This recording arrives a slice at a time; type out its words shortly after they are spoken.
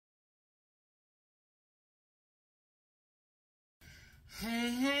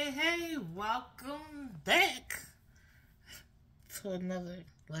Hey, welcome back to another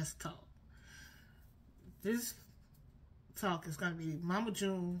Let's Talk. This talk is going to be Mama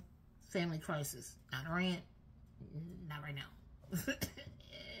June family crisis. Not a rant, not right now. I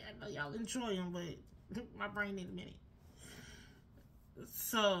know y'all enjoy them, but my brain need a minute.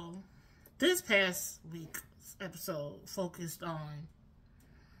 So, this past week's episode focused on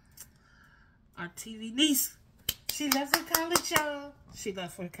our TV niece. She left for college, y'all. She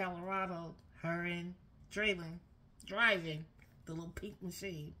left for Colorado. Her and Draylon driving the little pink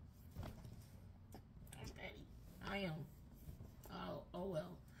machine. I'm petty. I am. Oh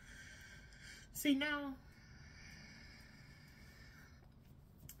well. See, now,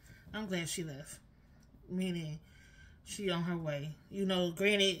 I'm glad she left. Meaning, she on her way. You know,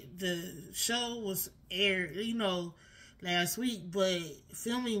 granted, the show was aired, last week, but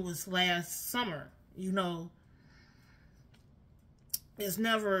filming was last summer. It's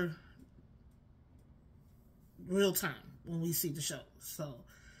never real time when we see the show. So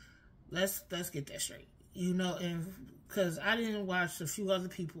let's get that straight. And because I didn't watch a few other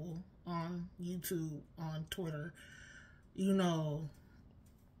people on YouTube, on Twitter,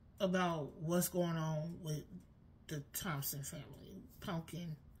 about what's going on with the Thompson family.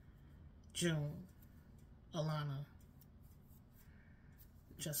 Pumpkin, June, Alana,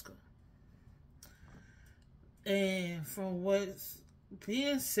 Jessica. And from what's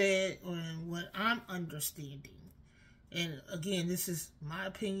being said and what I'm understanding, and again, this is my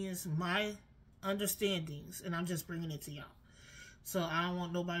opinions, my understandings, and I'm just bringing it to y'all. So I don't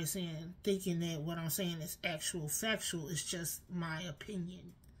want nobody thinking that what I'm saying is actual factual. It's just my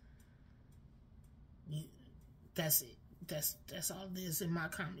opinion. That's it. That's all it is in my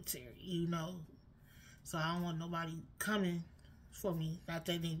commentary, So I don't want nobody coming for me. Not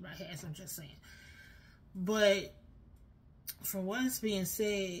that anybody has, I'm just saying. But from what's being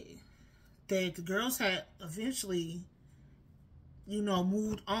said, that the girls had eventually,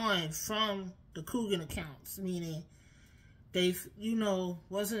 moved on from the Coogan accounts, meaning they,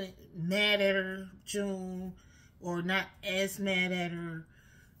 wasn't mad at her, June, or not as mad at her,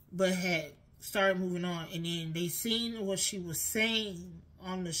 but had started moving on. And then they seen what she was saying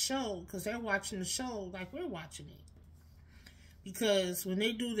on the show, because they're watching the show like we're watching it. Because when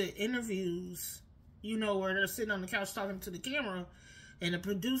they do the interviews, where they're sitting on the couch talking to the camera, and the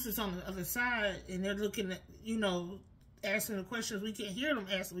producer's on the other side, and they're looking at, asking the questions. We can't hear them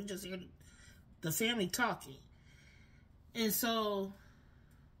ask, we just hear the family talking. And so,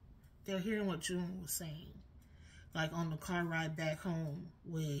 they're hearing what June was saying, like on the car ride back home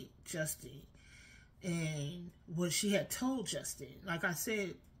with Justin, and what she had told Justin. Like I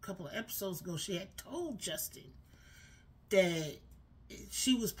said a couple of episodes ago, she had told Justin that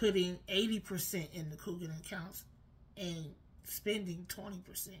she was putting 80% in the Coogan accounts and spending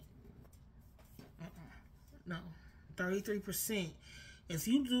 20%. No, 33%. If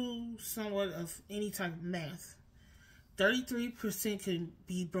you do somewhat of any type of math, 33% can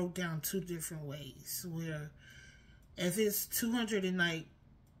be broke down two different ways. Where if it's 200 and like,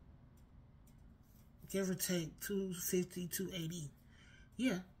 give or take 250, 280,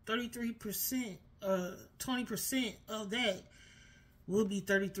 yeah, 33%, 20% of that will be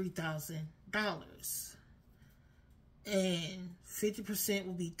 $33,000, and 50%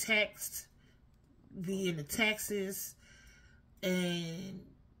 will be taxed, be in the taxes, and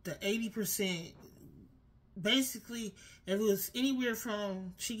the 80%, basically, if it was anywhere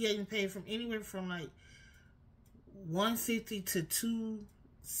from, she getting paid from anywhere from like 150 to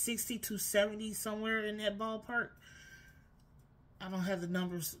 260, 270, somewhere in that ballpark. I don't have the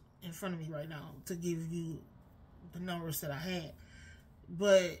numbers in front of me right now to give you the numbers that I had.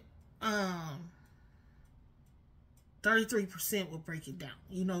 But 33% will break it down.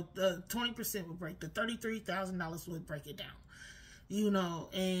 The 20% will break, the $33,000 would break it down.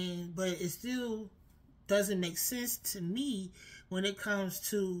 But it still doesn't make sense to me when it comes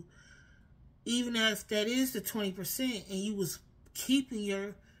to, even if that is the 20% and you was keeping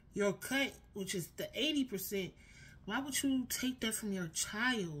your cut, which is the 80%, why would you take that from your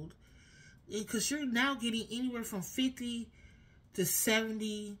child? Because you're now getting anywhere from 50 to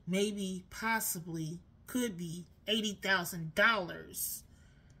 70, maybe, possibly, could be $80,000,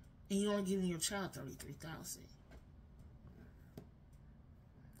 and you're only giving your child $33,000.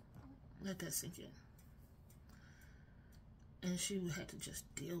 Let that sink in. And she would have to just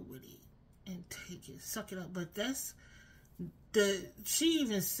deal with it and take it, suck it up. But that's she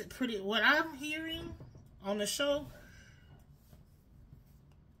even what I'm hearing on the show,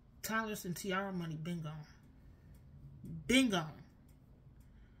 Tyler's and Tiara money been gone. Been gone.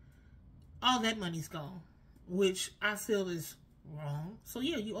 All that money's gone, which I feel is Wrong. So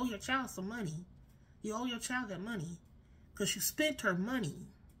yeah, you owe your child some money. You owe your child that money because you spent her money.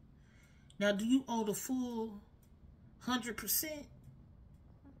 Now, do you owe the full 100%?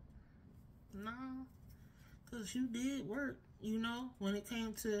 No, because you did work, you know, when it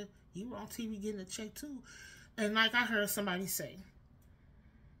came to, you were on TV getting a check too. And like I heard somebody say,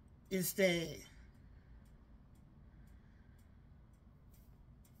 is that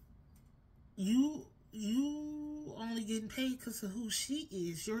you only getting paid because of who she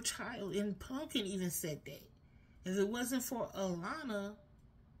is, your child. And Pumpkin even said that. If it wasn't for Alana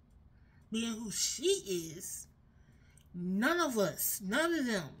being who she is, none of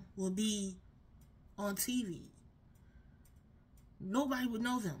them will be on TV. Nobody would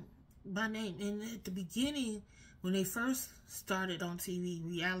know them by name. And at the beginning, when they first started on TV,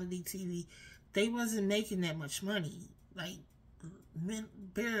 reality TV, they wasn't making that much money. Like,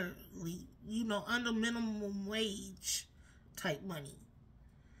 barely, you know, under minimum wage type money.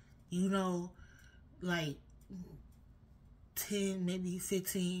 You know, like 10, maybe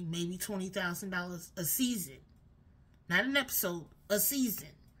 15, maybe $20,000 a season. Not an episode, a season.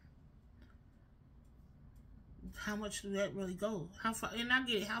 How much do that really go? How far? And I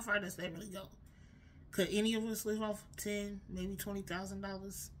get it. How far does that really go? Could any of us live off $10, maybe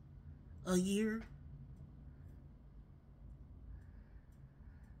 $20,000 a year?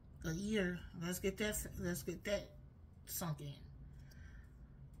 A year. Let's get that sunk in.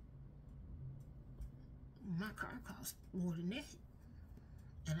 My car costs more than that,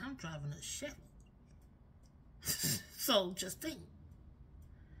 and I'm driving a Chevy. So just think,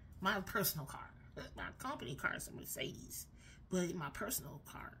 my personal car. My company car is a Mercedes, but my personal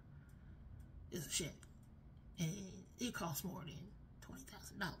car is a Chevy, and it costs more than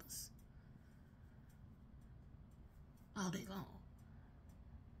 $20,000 all day long.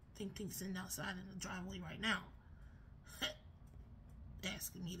 Think sitting outside in the driveway right now,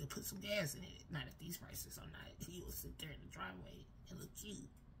 asking me to put some gas in it. Not at these prices, I'm not. He will sit there in the driveway and look cute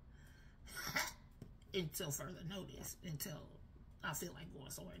until further notice, until I feel like going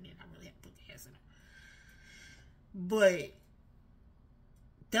somewhere, and then I really have to put gas in it. But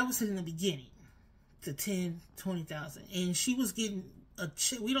that was in the beginning, to 10, 20,000, and she was getting a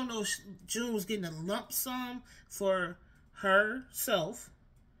check. We don't know if June was getting a lump sum for herself.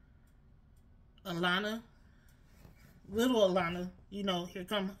 Alana, little Alana, you know, here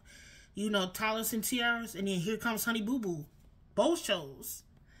come, you know, Toddlers and Tiaras, and then here comes Honey Boo Boo, both shows.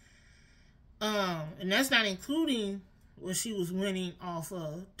 And that's not including what she was winning off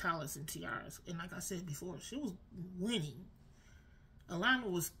of Toddlers and Tiaras. And like I said before, she was winning. Alana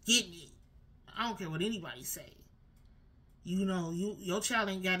was getting it. I don't care what anybody say. You know, your child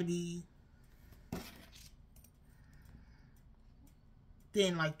ain't got to be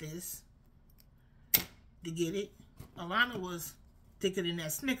thin like this to get it. Alana was thicker than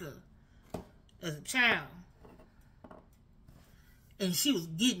that Snicker as a child. And she was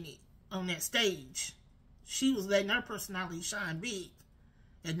getting it on that stage. She was letting her personality shine big.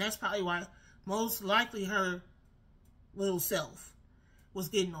 And that's probably why most likely her little self was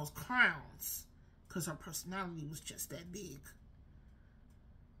getting those crowns. Because her personality was just that big.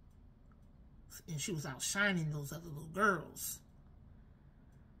 And she was outshining those other little girls.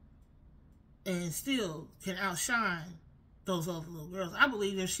 And still can outshine those other little girls. I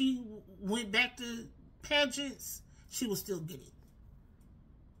believe if she went back to pageants, she would still get it.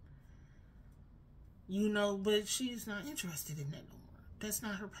 You know, but she's not interested in that no more. That's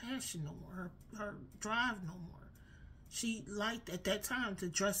not her passion no more. Her drive no more. She liked at that time to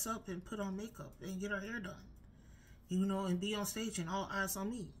dress up and put on makeup and get her hair done. You know, and be on stage and all eyes on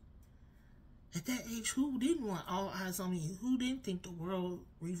me. At that age, who didn't want all eyes on me? Who didn't think the world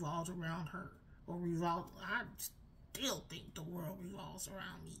revolved around her? Or I still think the world revolves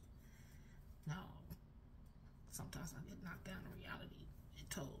around me. No. Sometimes I get knocked down in reality and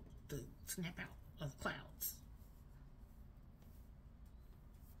told to snap out of clouds.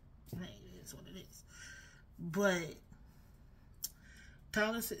 Hey, it is what it is. But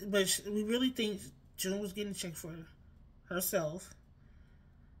we really think June was getting checked for herself.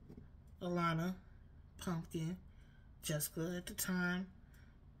 Alana, Pumpkin, Jessica at the time,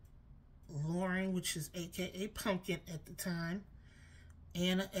 Lauren, which is aka Pumpkin at the time,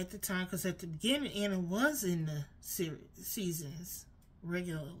 Anna at the time, because at the beginning Anna was in the seasons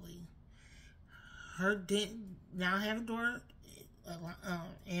regularly. Her now have a daughter,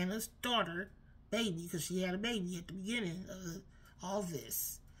 Anna's daughter, baby, because she had a baby at the beginning of all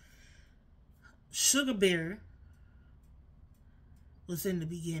this. Sugar Bear was in the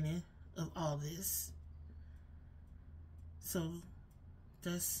beginning of all this. So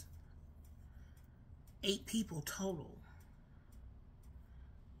that's 8 people total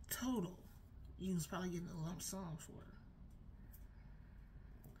total, you was probably getting a lump sum for it.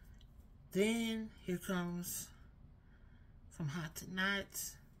 Then here comes From Hot to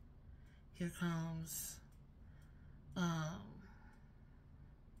Not. Here comes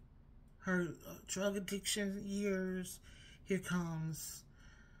her drug addiction years. Here comes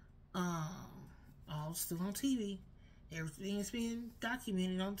all still on TV. Everything's being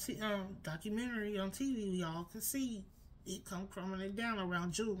documented on documentary on TV. We all can see it come crumbling down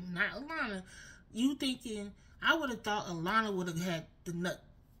around June. Not Alana. You thinking, I would have thought Alana would have had the nut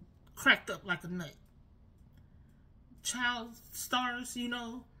cracked up like a nut. Child stars, you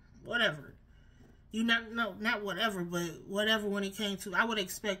know, whatever. Not whatever, but whatever when it came to, I would have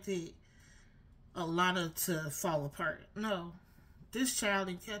expected Alana to fall apart. No. This child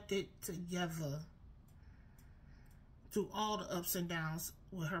had kept it together through all the ups and downs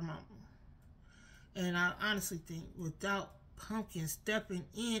with her mama. And I honestly think without Pumpkin stepping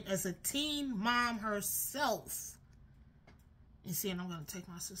in as a teen mom herself and saying, I'm going to take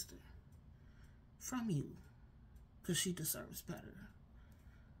my sister from you because she deserves better.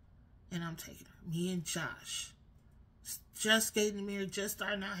 And I'm taking her. Me and Josh, just getting married, just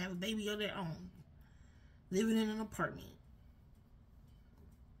starting out, have a baby of their own, living in an apartment.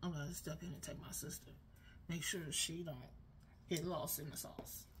 I'm going to step in and take my sister. Make sure she don't get lost in the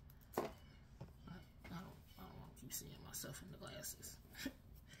sauce. I don't want to keep seeing myself in the glasses.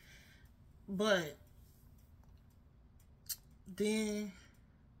 But then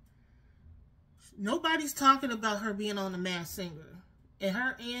nobody's talking about her being on The Masked Singer. And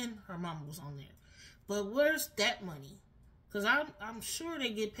her mama was on there. But where's that money? Because I'm sure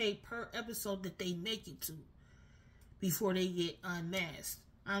they get paid per episode that they make it to before they get unmasked.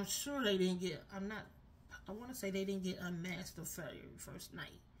 I'm sure they didn't get, I want to say they didn't get unmasked the very first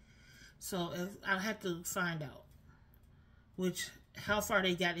night. So I'll have to find out how far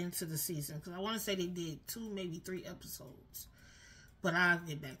they got into the season. Because I want to say they did 2, maybe 3 episodes. But I'll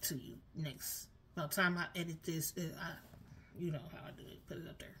get back to you next. By the time I edit this, you know how I do it. Put it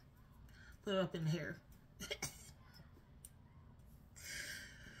up there. Put it up in the hair.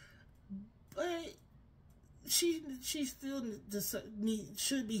 But she still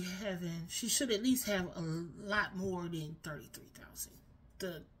should be having, she should at least have a lot more than 33,000.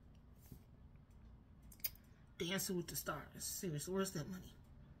 The Dancing with the Stars. Seriously, where's that money?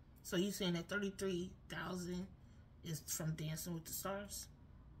 So you saying that 33,000 is from Dancing with the Stars?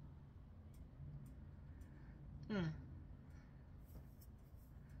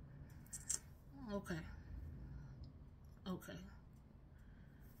 Okay.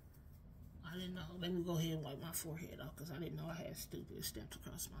 I didn't know. Let me go ahead and wipe my forehead off because I didn't know I had stupid stamped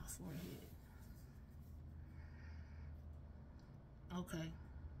across my forehead. Okay.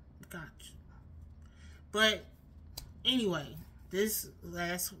 Gotcha. But anyway, this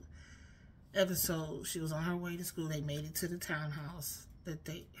last episode, she was on her way to school. They made it to the townhouse that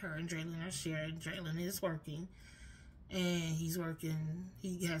her and Draylon are sharing. Draylon is working. And he's working,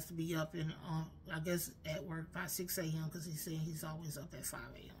 he has to be up I guess at work by 6 a.m. because he's saying he's always up at 5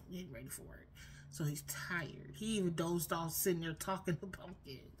 a.m. getting ready for work. So he's tired. He even dozed off sitting there talking to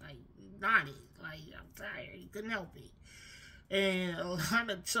Pumpkin. Like, nodded. Like, I'm tired. He couldn't help it. And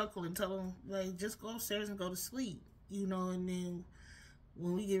Alana chuckled and told him, like, just go upstairs and go to sleep. You know, and then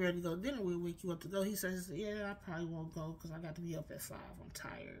when we get ready to go to dinner, we'll wake you up to go. He says, yeah, I probably won't go because I got to be up at 5. I'm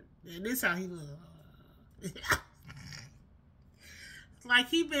tired. And this is how he looked. Like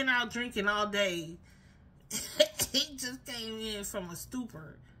he been out drinking all day. He just came in from a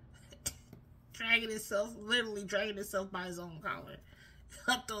stupor. Literally dragging himself by his own collar.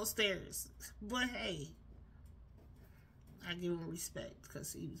 Up those stairs. But hey, I give him respect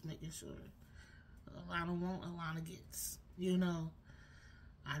because he was making sure Alana gets. You know,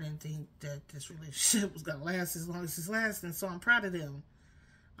 I didn't think that this relationship was going to last as long as it's lasting, so I'm proud of them.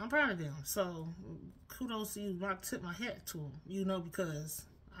 So kudos to you. I tip my hat to them, you know, because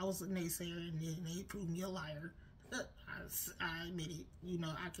I was a naysayer and then they proved me a liar. I admit it. You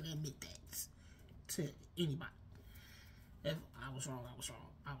know, I can admit that to anybody. If I was wrong, I was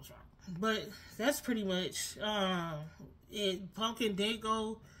wrong. But that's pretty much Pumpkin did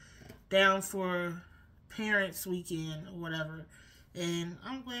go down for Parents Weekend or whatever, and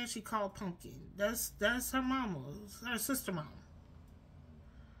I'm glad she called Pumpkin. That's her mama, her sister mama.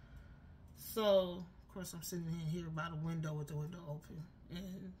 So, of course, I'm sitting in here by the window with the window open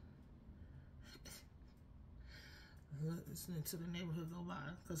and listening to the neighborhood go by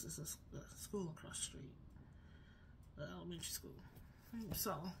because it's a school across the street, elementary school.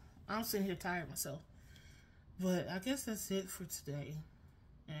 So, I'm sitting here tired myself. But I guess that's it for today.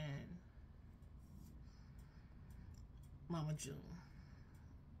 And Mama June.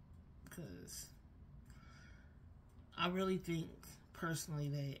 because I really think personally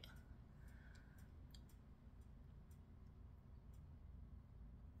that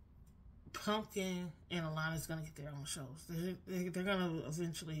Pumpkin and Alana's gonna get their own shows. They're gonna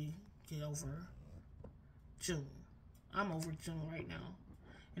eventually get over June. I'm over June right now,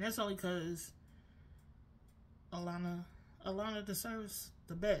 and that's only because Alana deserves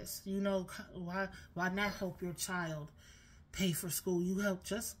the best. You know, why not help your child pay for school? You helped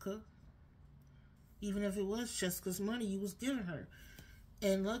Jessica, even if it was Jessica's money you was giving her.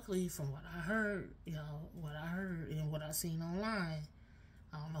 And luckily, from what I heard, and what I seen online,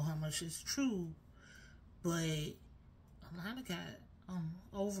 I don't know how much is true, but Alana got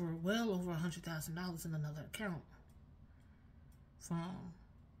well over $100,000 in another account from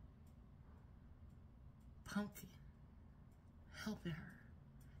Pumpkin helping her.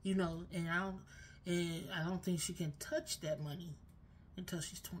 You know, and I don't think she can touch that money until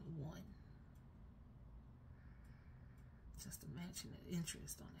she's 21. Just imagine the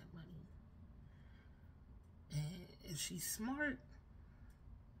interest on that money. And if she's smart,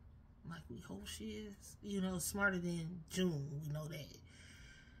 like we hope she is, you know, smarter than June, we know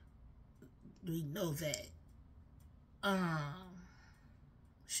that.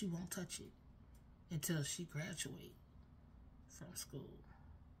 She won't touch it until she graduates from school.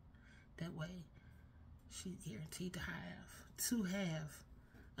 That way, she's guaranteed to have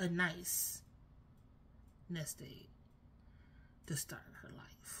a nice nest egg to start her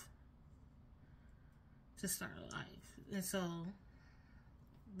life. And so,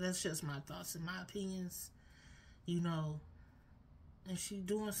 that's just my thoughts and my opinions, you know. And she's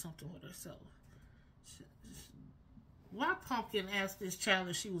doing something with herself. Why Pumpkin asked this child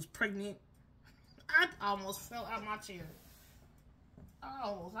if she was pregnant? I almost fell out my chair.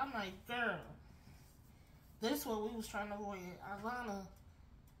 I'm like, girl, this is what we was trying to avoid. Alana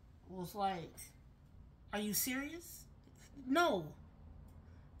was like, are you serious? No.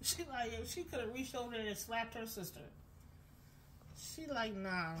 She like, if she could have reached over there and slapped her sister. She like,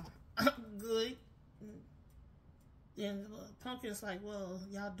 nah, I'm good. And Pumpkin's like, well,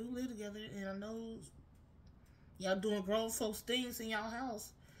 y'all do live together, and I know y'all doing grown folks things in y'all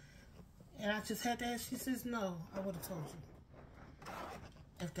house. And I just had to ask. She says, no, I would have told you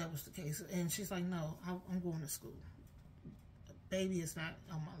if that was the case. And she's like, no, I'm going to school. Baby is not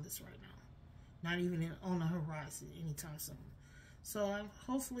on my list right now. Not even on the horizon anytime soon. So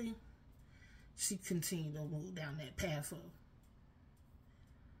hopefully she continue to move down that path of,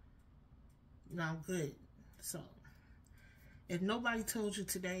 now good. So if nobody told you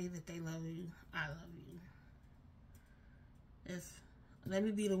today that they love you, I love you. Let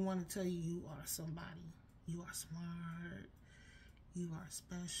me be the one to tell you, you are somebody. You are smart. You are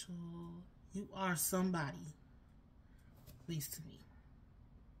special. You are somebody. At least to me.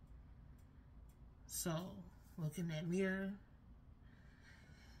 So, look in that mirror.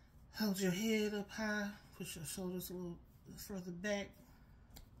 Hold your head up high. Put your shoulders a little further back.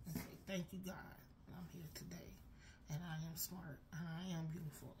 And say, thank you, God. I'm here today. And I am smart. And I am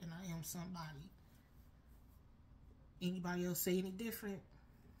beautiful. And I am somebody. Anybody else say any different?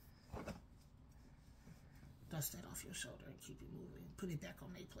 Dust that off your shoulder and keep it moving. Put it back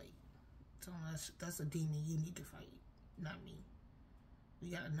on their plate. So that's a demon you need to fight, not me. We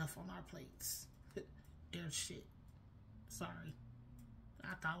got enough on our plates. There's shit. Sorry.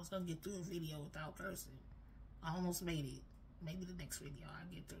 I thought I was gonna get through a video without cursing. I almost made it. Maybe the next video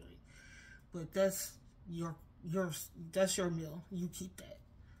I'll get through it. But that's your meal. You keep that.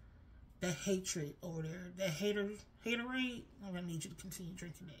 That hatred over there, that haterade, I'm gonna need you to continue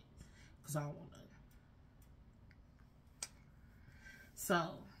drinking that. Because I don't want none.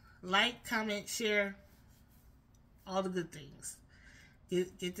 So, like, comment, share, all the good things.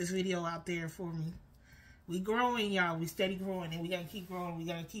 Get this video out there for me. We growing, y'all. We steady growing, and we gotta keep growing. We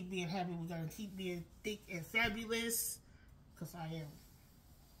gotta keep being happy. We gotta keep being thick and fabulous. Because I am.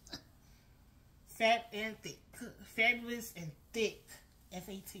 Fat and thick. Fabulous and thick.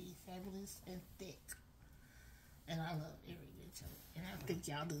 F-A-T. Fabulous and thick. And I love every bitch. And I think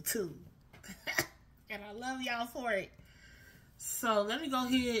y'all do too. And I love y'all for it. So let me go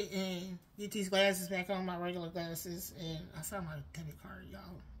ahead and get these glasses back on, my regular glasses. And I found my debit card,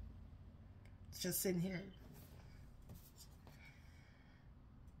 y'all. It's just sitting here.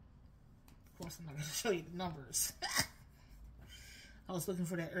 Of course, I'm not going to show you the numbers. I was looking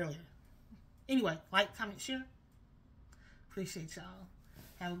for that earlier. Anyway, like, comment, share. Appreciate y'all.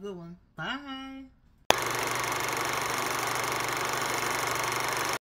 Have a good one. Bye.